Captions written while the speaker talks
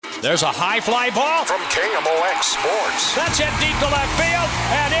There's a high fly ball from KMOX Sports. That's hit deep to left field,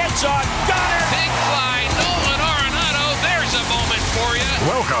 and it's a gunner. Big fly, Nolan Arenado. There's a moment for you.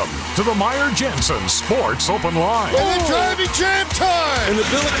 Welcome to the Meyer Jensen Sports Open Line. And then driving jam time. And the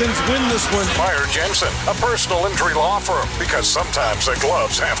Billikens win this one. Meyer Jensen, a personal injury law firm, because sometimes the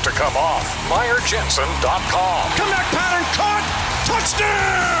gloves have to come off. MeyerJensen.com. Comeback pattern caught.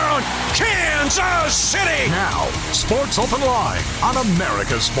 Touchdown, Kansas City. Now, Sports Open Line on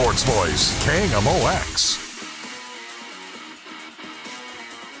America's Sports Voice, KMOX.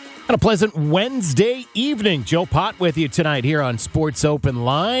 And a pleasant Wednesday evening. Joe Pott with you tonight here on Sports Open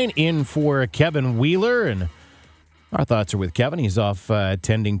Line, in for Kevin Wheeler. And our thoughts are with Kevin. He's off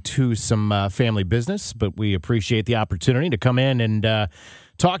attending to some family business, but we appreciate the opportunity to come in and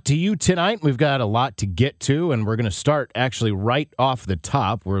talk to you tonight. We've got a lot to get to, and we're going to start actually right off the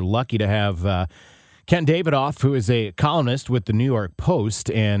top. We're lucky to have Ken Davidoff, who is a columnist with the New York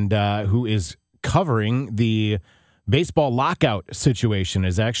Post and who is covering the baseball lockout situation,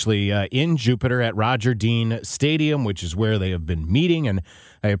 is actually in Jupiter at Roger Dean Stadium, which is where they have been meeting. And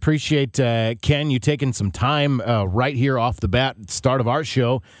I appreciate, Ken, you taking some time right here off the bat, start of our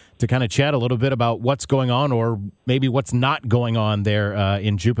show, to kind of chat a little bit about what's going on, or maybe what's not going on there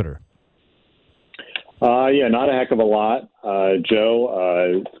in Jupiter. Yeah, not a heck of a lot,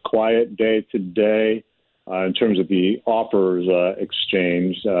 Joe. Quiet day today in terms of the offers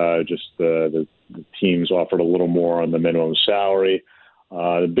exchanged. Just the teams offered a little more on the minimum salary.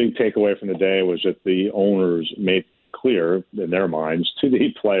 The big takeaway from the day was that the owners made clear in their minds to the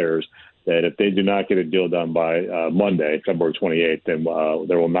players that if they do not get a deal done by Monday, February 28th, then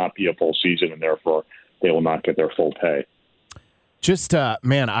there will not be a full season, and therefore they will not get their full pay. Just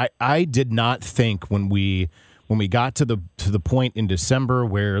man, I did not think when we got to the point in December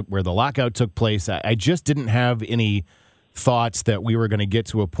where the lockout took place, I just didn't have any thoughts that we were going to get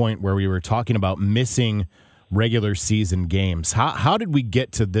to a point where we were talking about missing regular season games. How did we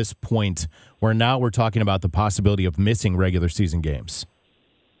get to this point where now we're talking about the possibility of missing regular season games?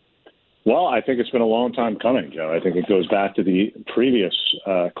 Well, I think it's been a long time coming, Joe. I think it goes back to the previous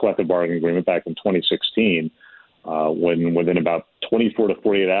collective bargaining agreement back in 2016, when within about 24 to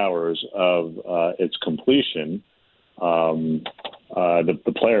 48 hours of its completion,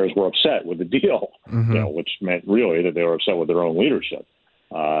 the players were upset with the deal, which meant really that they were upset with their own leadership.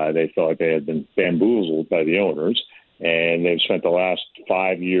 They felt like they had been bamboozled by the owners, and they've spent the last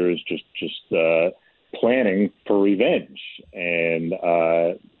 5 years just planning for revenge. And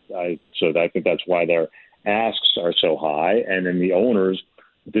so I think that's why their asks are so high. And then the owners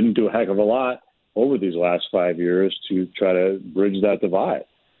didn't do a heck of a lot over these last 5 years to try to bridge that divide.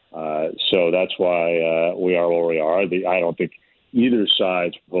 So that's why we are where we are. I don't think either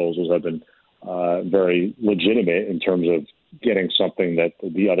side's proposals have been very legitimate in terms of getting something that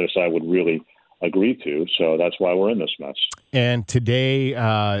the other side would really agree to. So that's why we're in this mess. And today,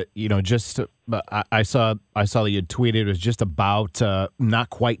 just I saw that you tweeted it was just about not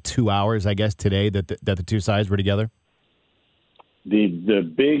quite 2 hours, I guess, today that the two sides were together.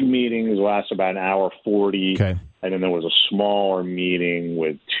 The big meetings last about an hour 40, okay. And then there was a smaller meeting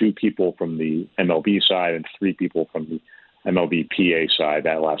with 2 people from the MLB side and 3 people from the MLB PA side.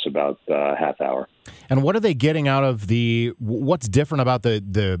 That lasts about half hour. And what are they getting out of what's different about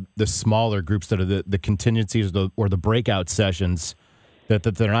the smaller groups that are the contingencies or the breakout sessions that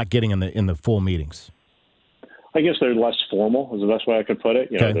they're not getting in the full meetings? I guess they're less formal is the best way I could put it.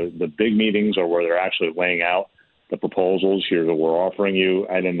 The big meetings are where they're actually laying out the proposals here that we're offering you,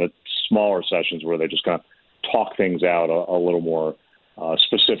 and in the smaller sessions where they just kind of talk things out a little more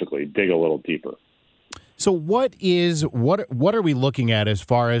specifically, dig a little deeper. So what are we looking at as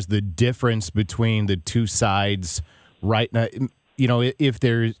far as the difference between the two sides right now? If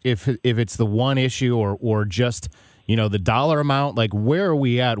it's the one issue or just the dollar amount, like where are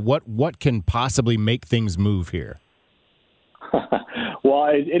we at? What can possibly make things move here? Well,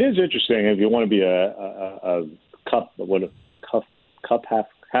 it is interesting if you want to be a cup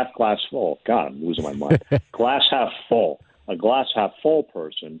half glass full. God, I'm losing my mind. Glass half full. A glass half full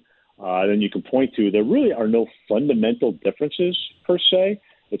person. Then you can point to there really are no fundamental differences per se.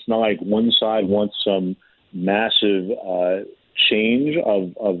 It's not like one side wants some massive change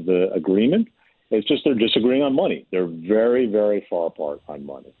of the agreement. It's just they're disagreeing on money. They're very, very far apart on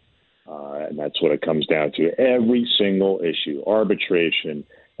money. And that's what it comes down to. Every single issue, arbitration,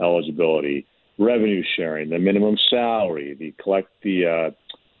 eligibility, revenue sharing, the minimum salary, the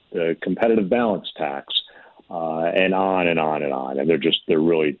competitive balance tax, and on and on and on. And they're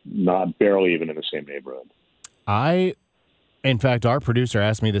really not barely even in the same neighborhood. In fact, our producer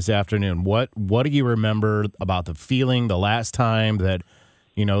asked me this afternoon, what do you remember about the feeling the last time that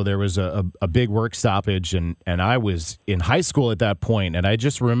there was a big work stoppage, and I was in high school at that point, and I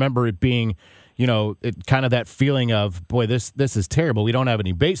just remember it being, kind of that feeling of, boy, this is terrible. We don't have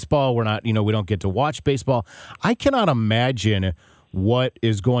any baseball. We're not, we don't get to watch baseball. I cannot imagine what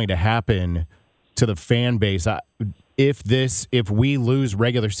is going to happen to the fan base if we lose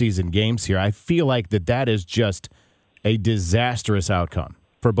regular season games here. I feel like that is just a disastrous outcome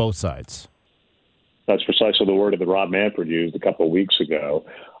for both sides. That's precisely the word that Rob Manfred used a couple of weeks ago.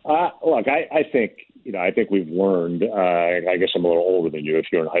 Look, I think we've learned. I guess I'm a little older than you. If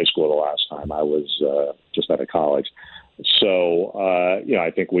you're in high school the last time, I was just out of college. So,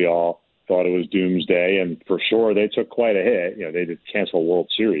 I think we all thought it was doomsday, and for sure they took quite a hit. They did cancel a World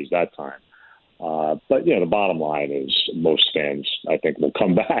Series that time. But the bottom line is most fans, I think, will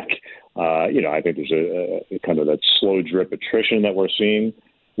come back. I think there's a kind of that slow drip attrition that we're seeing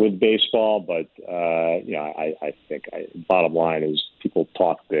with baseball, but I think bottom line is people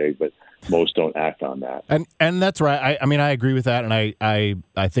talk big, but most don't act on that. And that's right. I agree with that, and I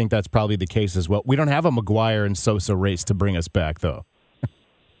think that's probably the case as well. We don't have a McGuire and Sosa race to bring us back, though.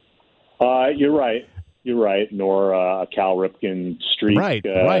 You're right. Nor a Cal Ripken streak, right.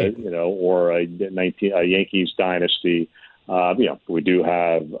 Or a Yankees dynasty. We do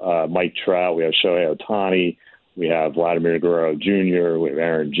have Mike Trout. We have Shohei Ohtani. We have Vladimir Guerrero Jr. We have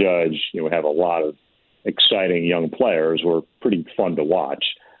Aaron Judge. We have a lot of exciting young players who are pretty fun to watch.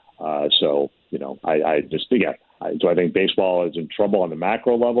 I just do I think baseball is in trouble on the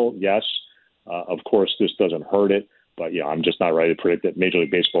macro level? Yes. Of course, this doesn't hurt it. But, I'm just not ready to predict that Major League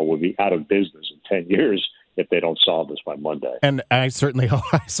Baseball will be out of business in 10 years if they don't solve this by Monday. And I certainly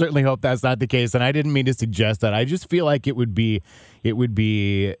hope that's not the case. And I didn't mean to suggest that. I just feel like it would just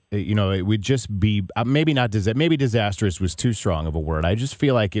be maybe not maybe disastrous was too strong of a word. I just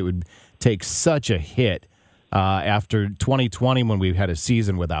feel like it would take such a hit after 2020 when we had a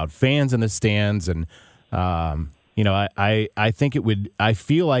season without fans in the stands. And, I think I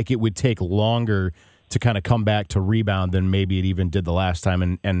feel like it would take longer to kind of come back to rebound than maybe it even did the last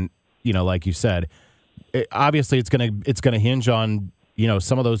time. And like you said, obviously it's gonna hinge on,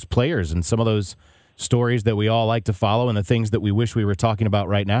 some of those players and some of those stories that we all like to follow and the things that we wish we were talking about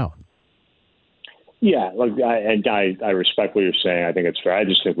right now. Yeah, look, I respect what you're saying. I think it's fair. I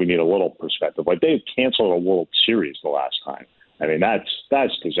just think we need a little perspective. Like, they've canceled a World Series the last time. I mean, that's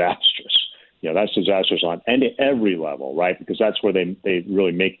disastrous. That's disastrous on every level, right? Because that's where they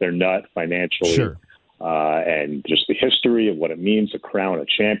really make their nut financially. Sure. And just the history of what it means to crown a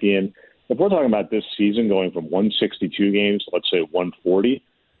champion. If we're talking about this season going from 162 games to, let's say, 140,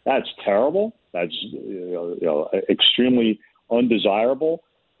 that's terrible. That's extremely undesirable.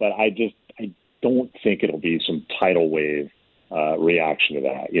 But I don't think it'll be some tidal wave reaction to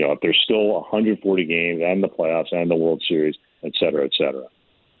that. If there's still 140 games and the playoffs and the World Series, et cetera, et cetera.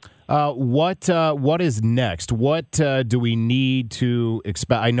 What is next? What do we need to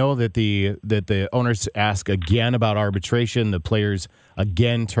expect? I know that the owners ask again about arbitration. The players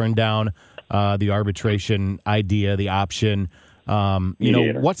again turn down the arbitration idea, the option.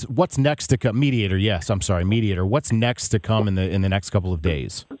 What's next to come? Mediator, yes. I'm sorry, mediator. What's next to come in the next couple of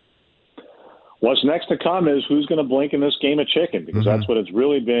days? What's next to come is who's going to blink in this game of chicken, because that's what it's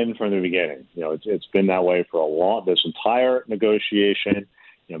really been from the beginning. It's been that way for this entire negotiation.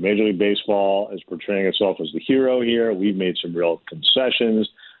 Major League Baseball is portraying itself as the hero here. We've made some real concessions.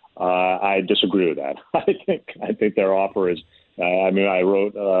 I disagree with that. I think their offer is. I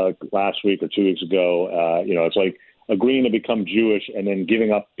wrote last week or 2 weeks ago. It's like agreeing to become Jewish and then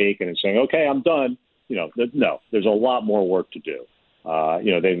giving up bacon and saying, "Okay, I'm done." No, there's a lot more work to do.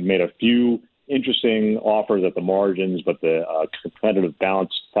 They've made a few interesting offers at the margins, but the competitive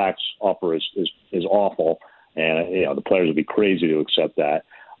balance tax offer is awful, and the players would be crazy to accept that.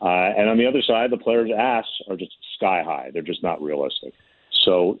 And on the other side, the players' asks are just sky high. They're just not realistic.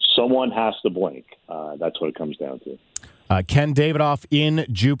 So someone has to blink. That's what it comes down to. Ken Davidoff in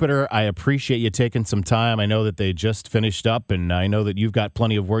Jupiter, I appreciate you taking some time. I know that they just finished up, and I know that you've got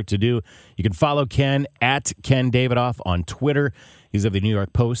plenty of work to do. You can follow Ken at Ken Davidoff on Twitter. He's of the New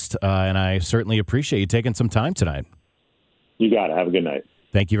York Post, and I certainly appreciate you taking some time tonight. You got it. Have a good night.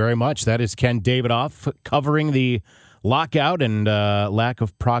 Thank you very much. That is Ken Davidoff covering the lockout and lack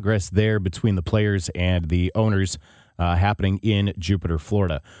of progress there between the players and the owners happening in Jupiter,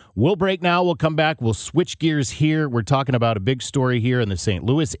 Florida. We'll break now. We'll come back. We'll switch gears here. We're talking about a big story here in the St.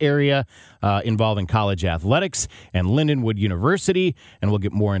 Louis area involving college athletics and Lindenwood University, and we'll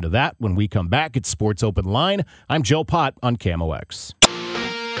get more into that when we come back. It's Sports Open Line. I'm Joe Pott on KMOX.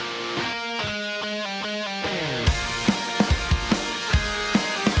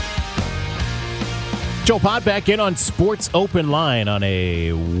 Joe Pod back in on Sports Open Line on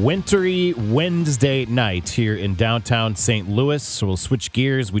a wintry Wednesday night here in downtown St. Louis. So we'll switch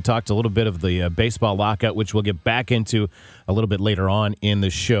gears. We talked a little bit of the baseball lockout, which we'll get back into a little bit later on in the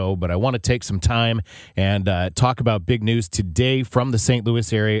show. But I want to take some time and talk about big news today from the St.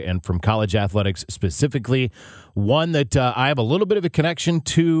 Louis area and from college athletics specifically. One that I have a little bit of a connection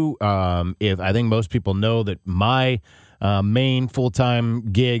to. If I think most people know that my main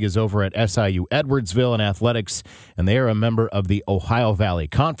full-time gig is over at SIU Edwardsville in athletics, and they are a member of the Ohio Valley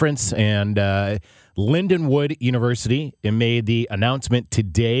Conference. And Lindenwood University made the announcement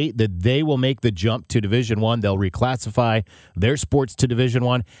today that they will make the jump to Division I. They'll reclassify their sports to Division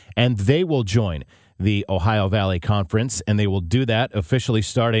I, and they will join the Ohio Valley Conference, and they will do that officially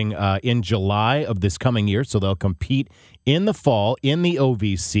starting in July of this coming year. So they'll compete in the fall in the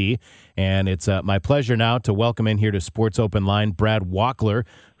OVC. And it's my pleasure now to welcome in here to Sports Open Line Brad Walkler,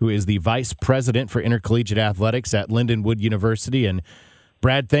 who is the Vice President for Intercollegiate Athletics at Lindenwood University. And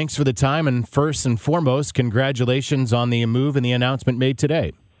Brad, thanks for the time. And first and foremost, congratulations on the move and the announcement made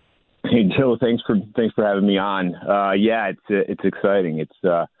today. Hey, Joe, thanks for having me on. Yeah, it's exciting.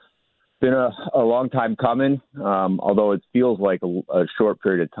 It's been a long time coming, although it feels like a short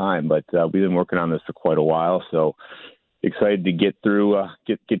period of time. But we've been working on this for quite a while, so excited to get through,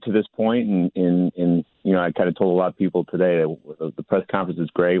 get to this point. And you know, I kind of told a lot of people today that the press conference is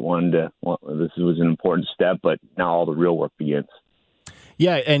great. This was an important step, but now all the real work begins.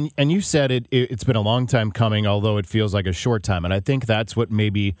 Yeah, and you said it's been a long time coming, although it feels like a short time. And I think that's what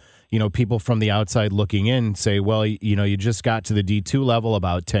maybe, you know, people from the outside looking in say, well, you know, you just got to the D2 level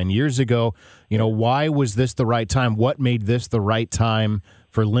about 10 years ago. You know, why was this the right time? What made this the right time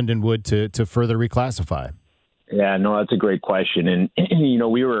for Lindenwood to further reclassify? Yeah, no, that's a great question. And, you know,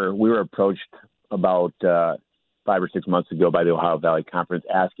 we were approached about 5 or 6 months ago by the Ohio Valley Conference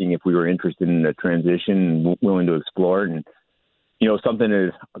asking if we were interested in a transition and willing to explore it. And, you know, something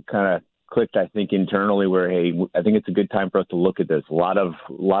that kind of clicked, I think, internally where, hey, I think it's a good time for us to look at this. A lot of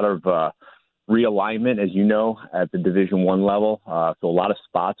realignment, as you know, at the Division I level. So a lot of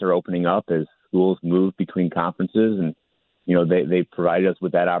spots are opening up as schools move between conferences. And, you know, they provide us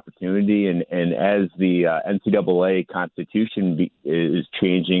with that opportunity. And as the NCAA constitution is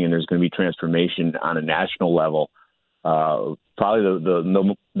changing and there's going to be transformation on a national level, probably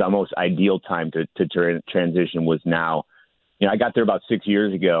the most ideal time to transition was now. You know, I got there about 6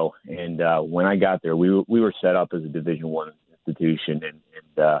 years ago, and when I got there, we were set up as a Division I institution,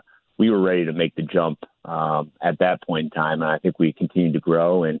 and we were ready to make the jump at that point in time. And I think we continued to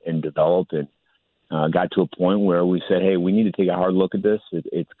grow and develop, and got to a point where we said, hey, we need to take a hard look at this.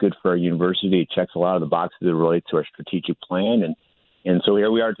 It's good for our university. It checks a lot of the boxes that relate to our strategic plan, and so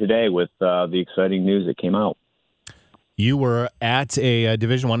here we are today with the exciting news that came out. You were at a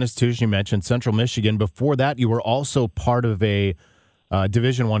Division I institution. You mentioned Central Michigan. Before that, you were also part of a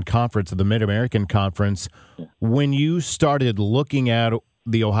Division I conference, the Mid-American Conference. When you started looking at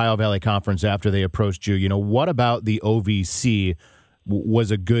the Ohio Valley Conference after they approached you, you know, what about the OVC was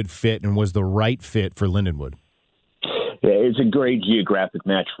a good fit and was the right fit for Lindenwood? Yeah, it's a great geographic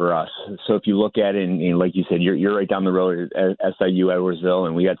match for us. So if you look at it, and like you said, you're right down the road at SIU Edwardsville,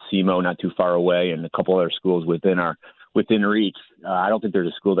 and we got SEMO not too far away, and a couple other schools within reach. I don't think there's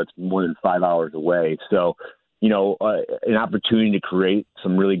a school that's more than 5 hours away. So, you know, an opportunity to create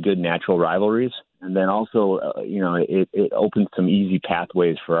some really good natural rivalries. And then also, you know, it opens some easy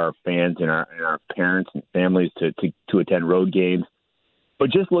pathways for our fans and our parents and families to attend road games. But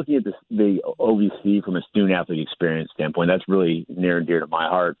just looking at the OVC from a student-athlete experience standpoint, that's really near and dear to my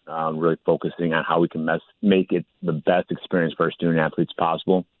heart, really focusing on how we can make it the best experience for our student-athletes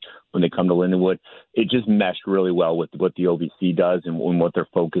possible when they come to Lindenwood. It just meshed really well with what the OVC does and what their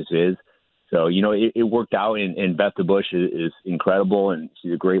focus is. So, you know, it worked out, and Beth DeBusch is incredible, and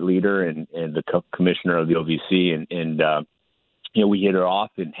she's a great leader and the commissioner of the OVC. And you know, we hit her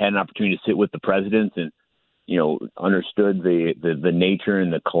off and had an opportunity to sit with the presidents and, you know, understood the nature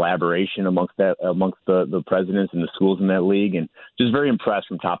and the collaboration amongst the presidents and the schools in that league, and just very impressed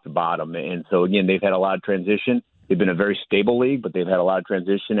from top to bottom. And so, again, they've had a lot of transition. They've been a very stable league, but they've had a lot of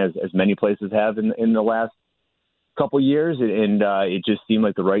transition, as many places have in the last couple of years, and it just seemed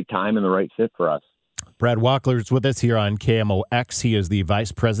like the right time and the right fit for us. Brad Walkler is with us here on KMOX. He is the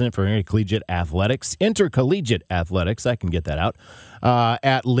Vice President for Intercollegiate Athletics, I can get that out,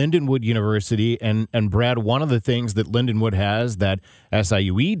 at Lindenwood University. And Brad, one of the things that Lindenwood has that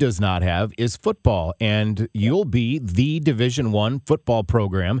SIUE does not have is football, and you'll be the Division I football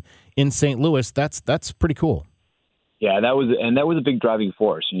program in St. Louis. That's pretty cool. Yeah, that was a big driving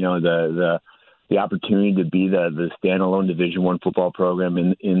force. You know, the the opportunity to be the standalone Division I football program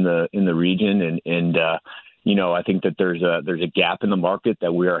in the region, and I think that there's a gap in the market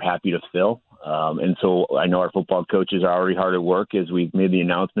that we are happy to fill. And so I know our football coaches are already hard at work as we've made the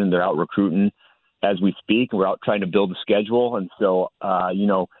announcement. They're out recruiting as we speak. We're out trying to build a schedule. And so,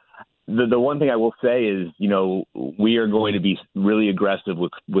 the one thing I will say is, we are going to be really aggressive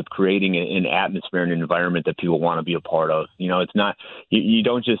with creating an atmosphere and an environment that people want to be a part of. It's not, you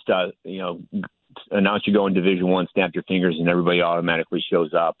don't just, announce you go in Division I, snap your fingers, and everybody automatically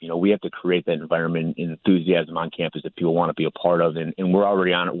shows up. We have to create that environment and enthusiasm on campus that people want to be a part of, and we're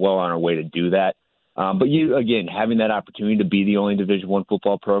already well on our way to do that. But having that opportunity to be the only Division I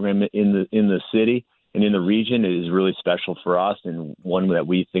football program in the city and in the region is really special for us, and one that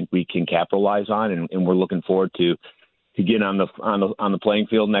we think we can capitalize on, and we're looking forward to get on the playing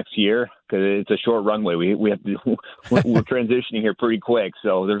field next year, because it's a short runway. We have to, we're transitioning here pretty quick,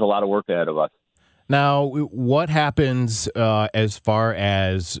 so there's a lot of work ahead of us. Now, what happens as far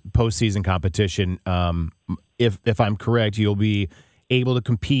as postseason competition? If I'm correct, you'll be able to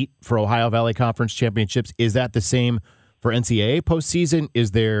compete for Ohio Valley Conference championships. Is that the same for NCAA postseason?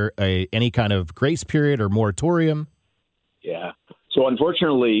 Is there any kind of grace period or moratorium? Yeah. So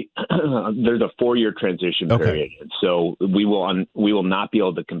unfortunately, there's a 4-year transition period. Okay. So we will not be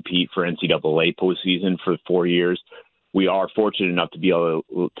able to compete for NCAA postseason for 4 years. We are fortunate enough to be able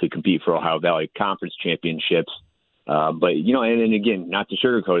to compete for Ohio Valley Conference championships. But, and again, not to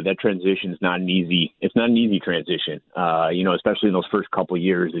sugarcoat it, that transition is not an easy transition, especially in those first couple of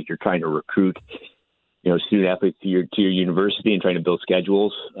years as you're trying to recruit, student athletes to your university and trying to build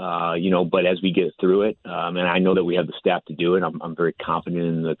schedules, but as we get through it, and I know that we have the staff to do it, I'm very confident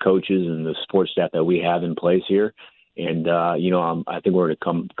in the coaches and the support staff that we have in place here. And, I think we're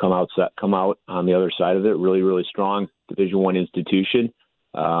going to come out on the other side of it really, really strong Division I institution.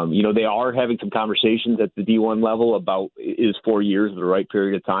 They are having some conversations at the D1 level about, is 4 years the right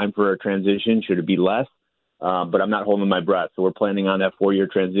period of time for a transition? Should it be less? But I'm not holding my breath. So we're planning on that 4-year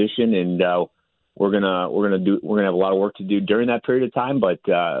transition, and we're gonna have a lot of work to do during that period of time. But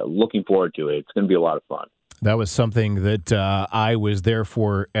looking forward to it. It's going to be a lot of fun. That was something that I was there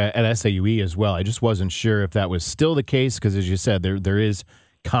for at SAUE as well. I just wasn't sure if that was still the case because, as you said, there is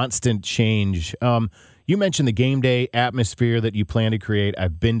constant change. You mentioned the game day atmosphere that you plan to create.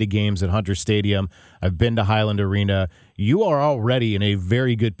 I've been to games at Hunter Stadium. I've been to Highland Arena. You are already in a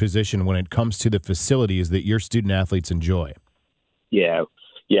very good position when it comes to the facilities that your student athletes enjoy. Yeah,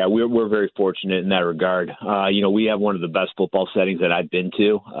 we're very fortunate in that regard. We have one of the best football settings that I've been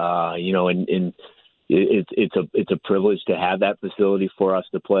to. And it's a privilege to have that facility for us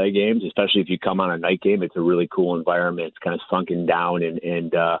to play games, especially if you come on a night game. It's a really cool environment. It's kind of sunken down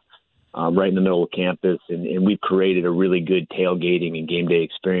and right in the middle of campus, and we've created a really good tailgating and game day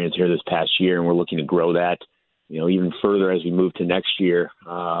experience here this past year, and we're looking to grow that, even further as we move to next year.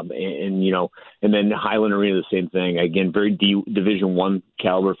 And then Highland Arena, the same thing. Again, very Division I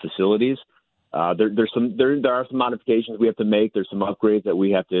caliber facilities. There are some modifications we have to make. There's some upgrades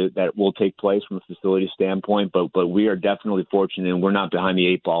that will take place from a facility standpoint, but we are definitely fortunate, and we're not behind the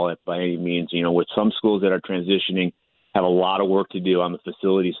 8 ball by any means. With some schools that are transitioning, have a lot of work to do on the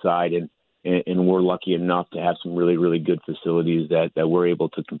facility side, and we're lucky enough to have some really, really good facilities that we're able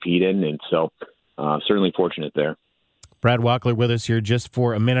to compete in, and so certainly fortunate there. Brad Walkler with us here just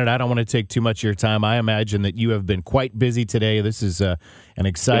for a minute. I don't want to take too much of your time. I imagine that you have been quite busy today. This is an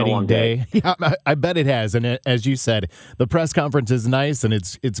exciting day. Yeah, I bet it has. And as you said, the press conference is nice and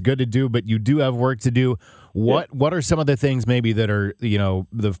it's good to do, but you do have work to do. What are some of the things maybe that are,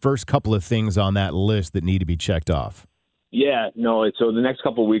 the first couple of things on that list that need to be checked off? Yeah, no. So the next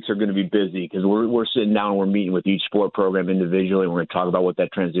couple of weeks are going to be busy because we're sitting down and we're meeting with each sport program individually. And we're going to talk about what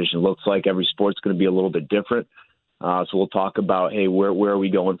that transition looks like. Every sport's going to be a little bit different. So we'll talk about, hey, where are we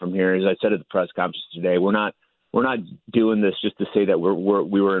going from here? As I said at the press conference today, we're not doing this just to say that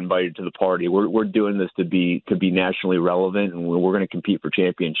we were invited to the party. We're doing this to be nationally relevant, and we're going to compete for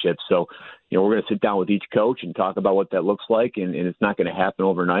championships. So, we're going to sit down with each coach and talk about what that looks like, and it's not going to happen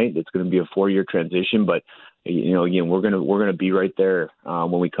overnight. It's going to be a 4-year transition, but again, we're going to be right there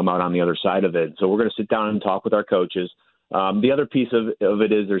when we come out on the other side of it. So we're going to sit down and talk with our coaches. The other piece of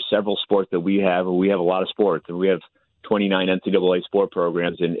it is there's several sports that we have. We have a lot of sports, and we have 29 NCAA sport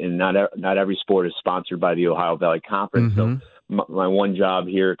programs, and not every sport is sponsored by the Ohio Valley Conference. Mm-hmm. So my one job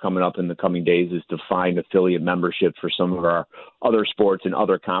here coming up in the coming days is to find affiliate membership for some of our other sports and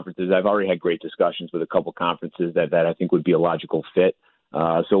other conferences. I've already had great discussions with a couple conferences that I think would be a logical fit.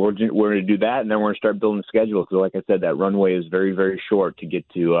 So we're going to do that, and then we're going to start building a schedule. Because like I said, that runway is very, very short to get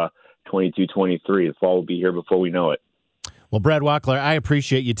to 22-23. The fall will be here before we know it. Well, Brad Wackler, I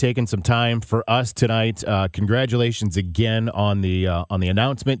appreciate you taking some time for us tonight. Congratulations again on the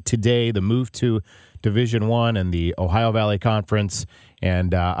announcement today, the move to Division I and the Ohio Valley Conference.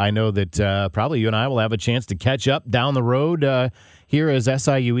 And I know that probably you and I will have a chance to catch up down the road here as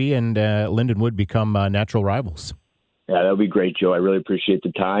SIUE and Lindenwood become natural rivals. Yeah, that'll be great, Joe. I really appreciate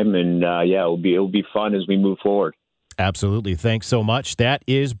the time, and it'll be fun as we move forward. Absolutely. Thanks so much. That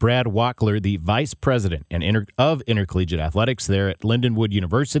is Brad Wackler, the Vice President of Intercollegiate Athletics there at Lindenwood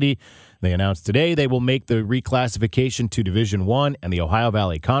University. They announced today they will make the reclassification to Division I and the Ohio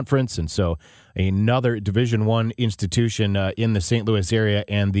Valley Conference, and so another Division I institution in the St. Louis area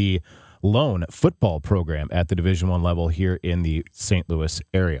and the lone football program at the Division I level here in the St. Louis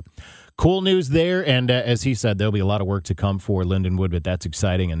area. Cool news there, and as he said, there'll be a lot of work to come for Lindenwood, but that's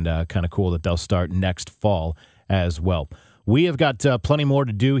exciting and kind of cool that they'll start next fall as well. We have got plenty more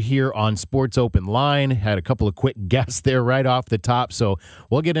to do here on Sports Open Line. Had a couple of quick guests there right off the top, so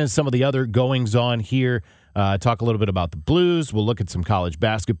we'll get into some of the other goings-on here, talk a little bit about the Blues. We'll look at some college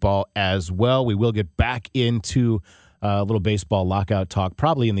basketball as well. We will get back into a little baseball lockout talk,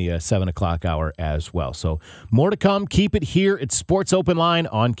 probably in the 7 o'clock hour as well. So more to come. Keep it here at Sports Open Line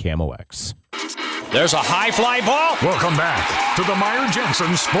on KMOX. There's a high fly ball, Welcome back to the Meyer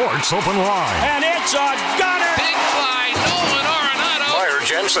Jensen Sports Open Line. and it's a gunner. Big fly, Nolan Arenado. Meyer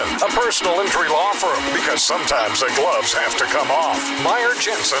Jensen, a personal injury law firm, because sometimes the gloves have to come off.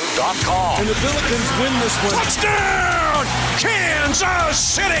 MeyerJensen.com. And the Billikens win this one. Touchdown, Kansas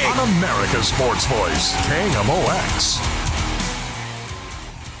City. On America's Sports Voice, KMOX.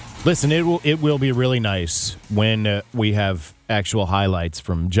 Listen, it will be really nice when we have actual highlights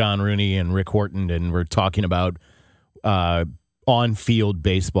from John Rooney and Rick Horton, and we're talking about on-field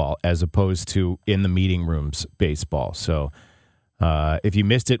baseball as opposed to in the meeting rooms baseball. So if you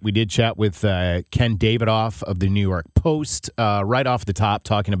missed it, we did chat with Ken Davidoff of the New York Post right off the top,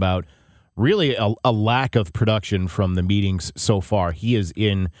 talking about really a lack of production from the meetings so far. He is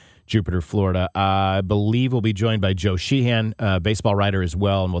in Jupiter, Florida. I believe we'll be joined by Joe Sheehan, baseball writer as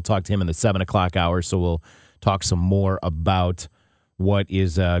well, and we'll talk to him in the 7 o'clock hour. So we'll talk some more about what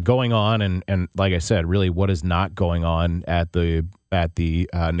is going on and like I said, really what is not going on at the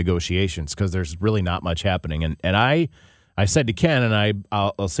negotiations, because there's really not much happening. And I said to Ken, and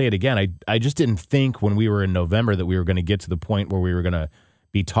I'll say it again, I just didn't think when we were in November that we were going to get to the point where we were going to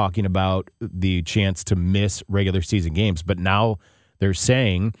be talking about the chance to miss regular season games. But now they're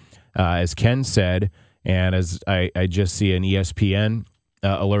saying, as Ken said, and as I just see an ESPN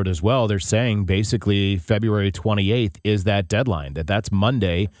alert as well, they're saying basically February 28th is that deadline, that's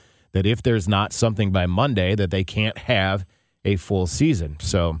Monday, that if there's not something by Monday, that they can't have a full season.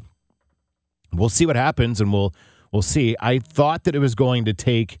 So we'll see what happens, and we'll see. I thought that it was going to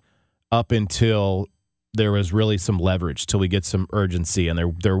take up until there was really some leverage, till we get some urgency, and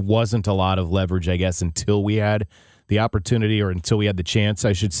there wasn't a lot of leverage, I guess, until we had the opportunity, or until we had the chance,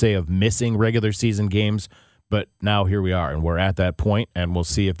 I should say, of missing regular season games. But now here we are, and we're at that point, and we'll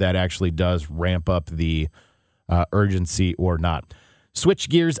see if that actually does ramp up the urgency or not. Switch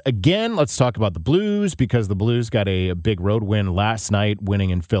gears again. Let's talk about the Blues, because the Blues got a big road win last night, winning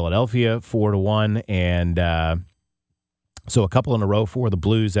in Philadelphia 4-1, and so a couple in a row for the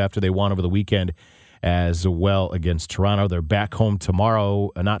Blues after they won over the weekend as well against Toronto. They're back home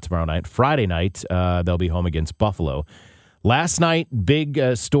tomorrow, not tomorrow night, Friday night. They'll be home against Buffalo. Last night, big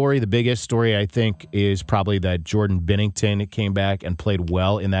story, the biggest story, I think, is probably that Jordan Binnington came back and played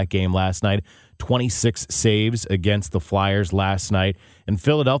well in that game last night. 26 saves against the Flyers last night. And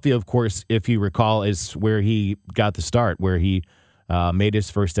Philadelphia, of course, if you recall, is where he got the start, where he made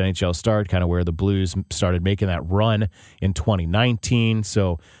his first NHL start, kind of where the Blues started making that run in 2019.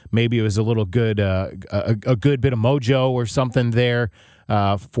 So maybe it was a little good, a good bit of mojo or something there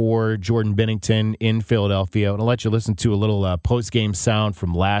for Jordan Binnington in Philadelphia. And I'll let you listen to a little post-game sound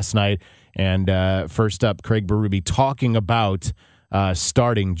from last night. And first up, Craig Berube talking about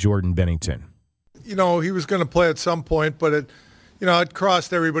starting Jordan Binnington. You know, he was going to play at some point, but it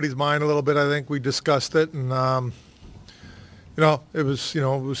crossed everybody's mind a little bit. I think we discussed it, and it was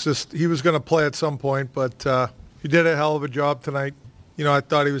just he was going to play at some point, but he did a hell of a job tonight. You know, I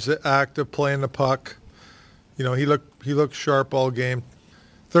thought he was active playing the puck. You know, he looked sharp all game.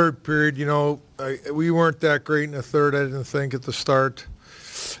 Third period, we weren't that great in the third, I didn't think, at the start,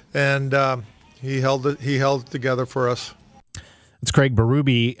 and he held it together for us. It's Craig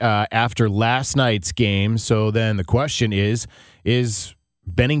Berube after last night's game. So then the question is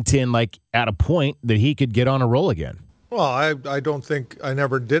Binnington at a point that he could get on a roll again? Well, I don't think I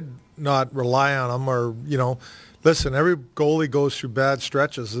never did not rely on him, or listen, every goalie goes through bad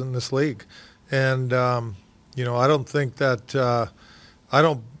stretches in this league, and I don't think that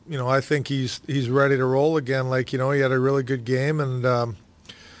I think he's ready to roll again. Like, he had a really good game, and I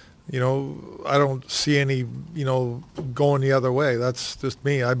don't see any going the other way. That's just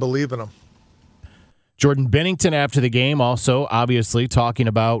me. I believe in him. Jordan Binnington after the game also obviously talking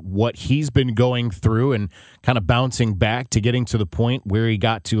about what he's been going through and kind of bouncing back to getting to the point where he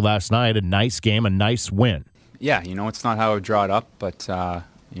got to last night. A nice game, a nice win. Yeah, it's not how I draw it up, but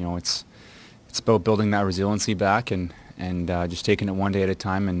it's about building that resiliency back and just taking it one day at a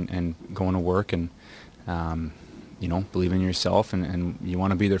time and going to work and believe in yourself and you want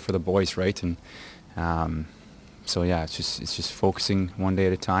to be there for the boys, right? And so yeah, it's just focusing one day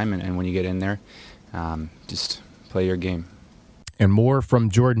at a time and when you get in there, just play your game. And more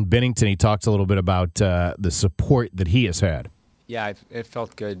from Jordan Binnington. He talks a little bit about the support that he has had. Yeah, it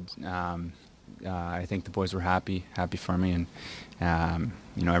felt good. I think the boys were happy for me, and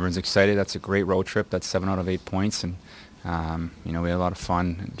everyone's excited. That's a great road trip. That's 7 out of 8 points, and we had a lot of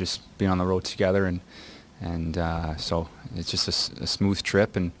fun just being on the road together, and so it's just a smooth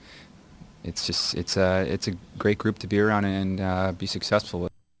trip, and it's a great group to be around and be successful with.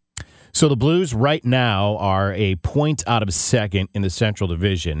 So the Blues right now are a point out of second in the Central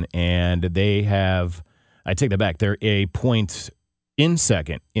Division, and they have, I take that back, they're a point in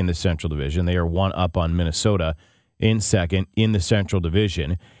second in the Central Division. They are one up on Minnesota in second in the Central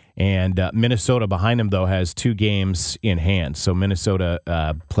Division. And Minnesota behind them, though, has 2 games in hand. So Minnesota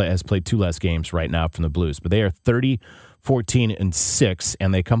has played 2 less games right now from the Blues. But they are 30-14-6,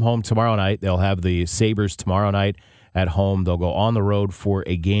 and they come home tomorrow night. They'll have the Sabres tomorrow night at home. They'll go on the road for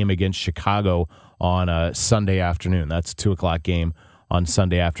a game against Chicago on Sunday afternoon. That's a 2 o'clock game on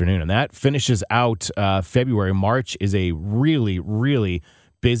Sunday afternoon. And that finishes out February. March is a really, really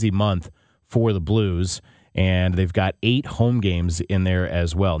busy month for the Blues. And they've got 8 home games in there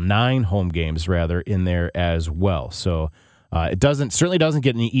as well. 9 home games, rather, in there as well. So it certainly doesn't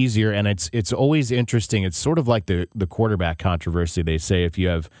get any easier, and it's always interesting. It's sort of like the quarterback controversy. They say if you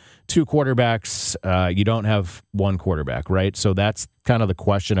have 2 quarterbacks, you don't have 1 quarterback, right? So that's kind of the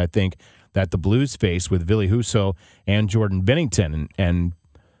question, I think, that the Blues face with Ville Husso and Jordan Binnington. And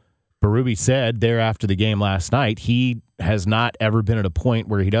Berube said there after the game last night, he has not ever been at a point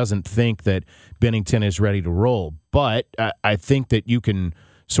where he doesn't think that Binnington is ready to roll. But I think that you can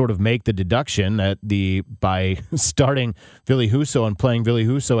sort of make the deduction that by starting Ville Husso and playing Ville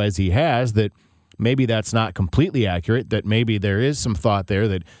Husso as he has, that maybe that's not completely accurate, that maybe there is some thought there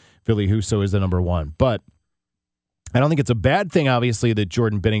that Ville Husso is the number 1. But I don't think it's a bad thing, obviously, that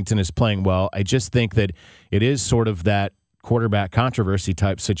Jordan Binnington is playing well. I just think that it is sort of that quarterback controversy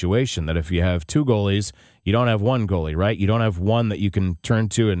type situation, that if you have 2 goalies, you don't have 1 goalie, right? You don't have one that you can turn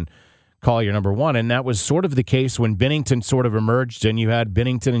to and call your number 1. And that was sort of the case when Binnington sort of emerged and you had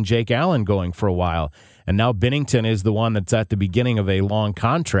Binnington and Jake Allen going for a while. And now Binnington is the one that's at the beginning of a long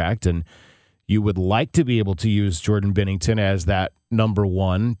contract, and you would like to be able to use Jordan Binnington as that number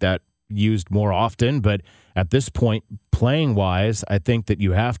 1 that used more often. But at this point, playing-wise, I think that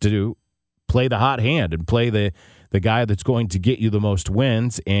you have to play the hot hand and play the guy that's going to get you the most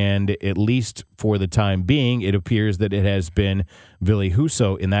wins. And at least for the time being, it appears that it has been Ville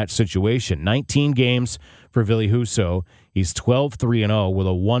Husso in that situation. 19 games for Ville Husso. He's 12-3-0 with a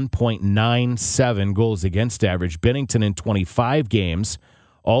 1.97 goals against average. Binnington in 25 games,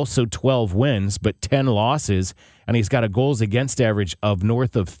 also 12 wins, but 10 losses, and he's got a goals against average of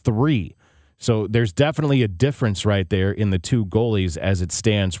north of 3. So there's definitely a difference right there in the 2 goalies as it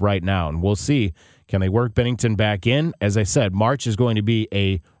stands right now. And we'll see, can they work Binnington back in? As I said, March is going to be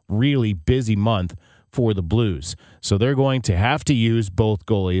a really busy month for the Blues. So they're going to have to use both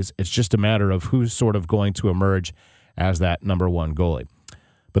goalies. It's just a matter of who's sort of going to emerge as that number 1 goalie.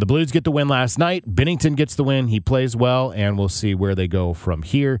 But the Blues get the win last night. Binnington gets the win. He plays well, and we'll see where they go from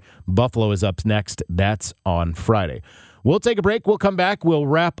here. Buffalo is up next. That's on Friday. We'll take a break. We'll come back. We'll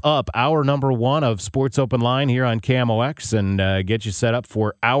wrap up hour number 1 of Sports Open Line here on KMOX and get you set up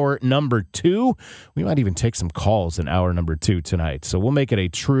for hour number 2. We might even take some calls in hour number 2 tonight. So we'll make it a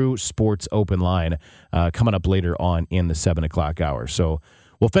true Sports Open Line coming up later on in the 7 o'clock hour. So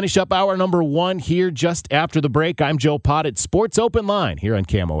we'll finish up hour number 1 here just after the break. I'm Joe Pott at Sports Open Line here on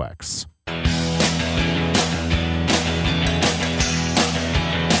KMOX.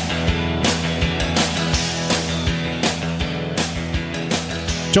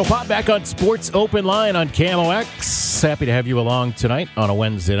 Joe Pott back on Sports Open Line on KMOX. Happy to have you along tonight on a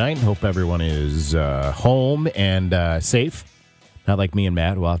Wednesday night. Hope everyone is home and safe. Not like me and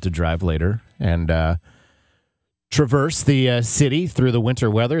Matt, who will have to drive later and traverse the city through the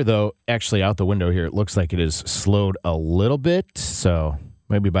winter weather, though actually out the window here, it looks like it is slowed a little bit. So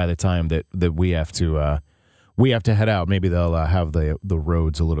maybe by the time that we have to we have to head out. Maybe they'll have the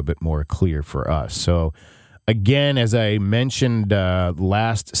roads a little bit more clear for us. So, again, as I mentioned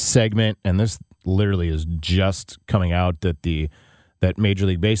last segment, and this literally is just coming out, that Major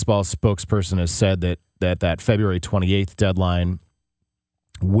League Baseball spokesperson has said that February 28th deadline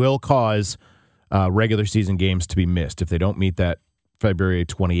will cause regular season games to be missed if they don't meet that February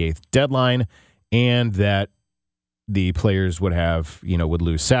 28th deadline, and that the players would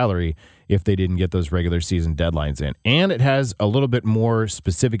lose salary if they didn't get those regular season deadlines in. And it has a little bit more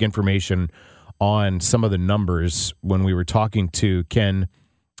specific information on some of the numbers. When we were talking to Ken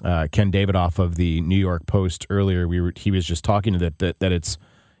Davidoff of the New York Post earlier, he was just talking to that it's,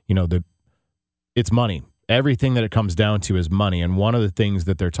 it's money. Everything that it comes down to is money. And one of the things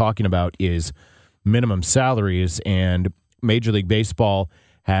that they're talking about is minimum salaries, and Major League Baseball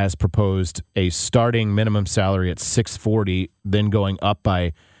has proposed a starting minimum salary at $640, then going up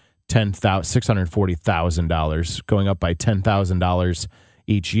by $640,000, going up by $10,000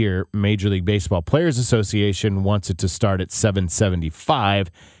 each year. Major League Baseball Players Association wants it to start at $775,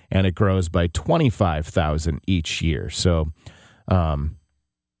 and it grows by $25,000 each year. So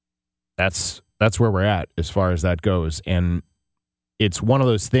that's where we're at as far as that goes. And it's one of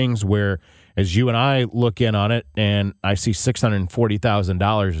those things where, as you and I look in on it, and I see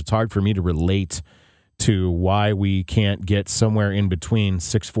 $640,000, it's hard for me to relate to why we can't get somewhere in between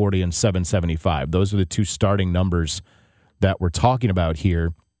 $640 and $775. Those are the two starting numbers that we're talking about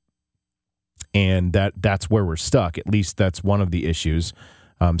here, and that's where we're stuck. At least that's one of the issues.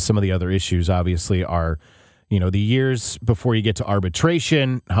 Some of the other issues, obviously, are the years before you get to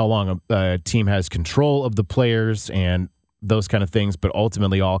arbitration, how long a team has control of the players, and those kind of things, but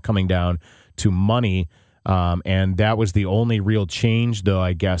ultimately all coming down to money. And that was the only real change, though,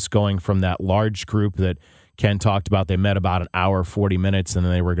 I guess, going from that large group that Ken talked about. They met about an hour, 40 minutes, and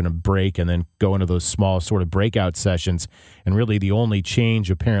then they were going to break and then go into those small sort of breakout sessions. And really the only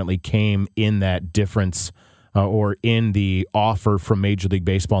change apparently came in that difference or in the offer from Major League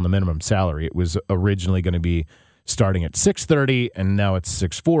Baseball on the minimum salary. It was originally going to be starting at $630, and now it's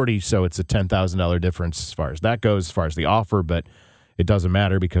 $640, so it's a $10,000 difference as far as that goes, as far as the offer, but it doesn't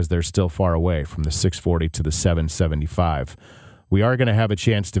matter because they're still far away from the $640 to the $775. We are going to have a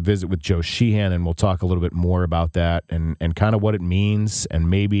chance to visit with Joe Sheehan, and we'll talk a little bit more about that and kind of what it means, and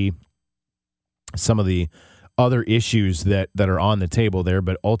maybe some of the other issues that are on the table there.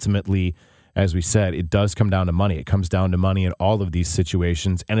 But ultimately, as we said, it does come down to money. It comes down to money in all of these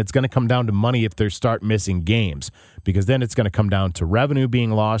situations, and it's going to come down to money if they start missing games, because then it's going to come down to revenue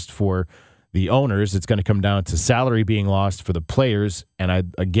being lost for the owners. It's going to come down to salary being lost for the players, and I,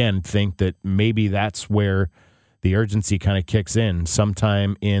 again, think that maybe that's where the urgency kind of kicks in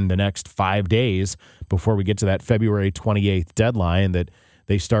sometime in the next 5 days before we get to that February 28th deadline, that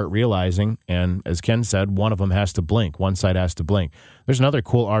they start realizing, and as Ken said, one of them has to blink. One side has to blink. There's another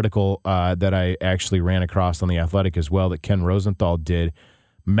cool article that I actually ran across on The Athletic as well that Ken Rosenthal did.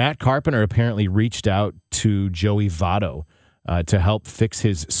 Matt Carpenter apparently reached out to Joey Votto to help fix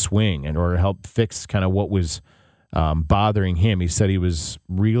his swing or help fix kind of what was bothering him. He said he was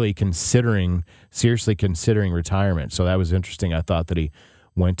really seriously considering retirement. So that was interesting. I thought that he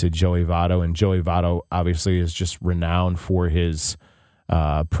went to Joey Votto, and Joey Votto obviously is just renowned for his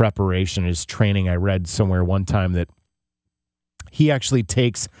preparation, his training. I read somewhere one time that he actually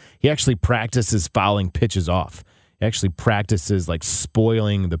practices fouling pitches off. He actually practices like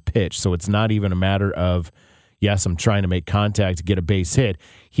spoiling the pitch. So it's not even a matter of, yes, I'm trying to make contact to get a base hit.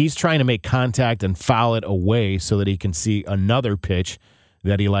 He's trying to make contact and foul it away so that he can see another pitch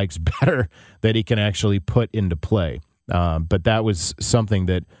that he likes better that he can actually put into play. But that was something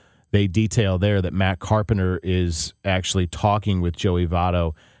that they detail there, that Matt Carpenter is actually talking with Joey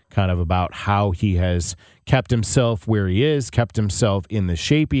Votto kind of about how he has kept himself where he is, kept himself in the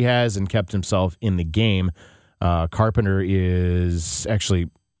shape he has, and kept himself in the game. Carpenter is actually...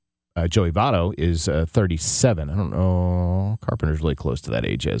 Joey Votto is 37. I don't know. Carpenter's really close to that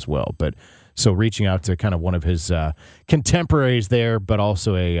age as well. But so reaching out to kind of one of his contemporaries there, but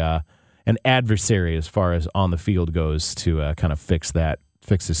also an adversary as far as on the field goes to kind of fix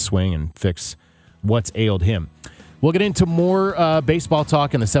his swing and fix what's ailed him. We'll get into more baseball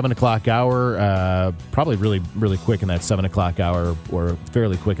talk in the 7 o'clock hour, probably really, really quick in that 7 o'clock hour, or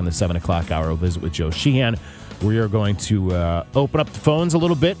fairly quick in the 7 o'clock hour. We'll visit with Joe Sheehan. We are going to open up the phones a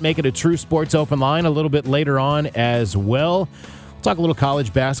little bit, make it a true sports open line a little bit later on as well. We'll talk a little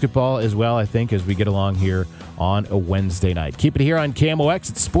college basketball as well, I think, as we get along here on a Wednesday night. Keep it here on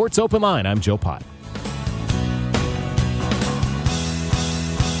KMOX. It's Sports Open Line. I'm Joe Pott.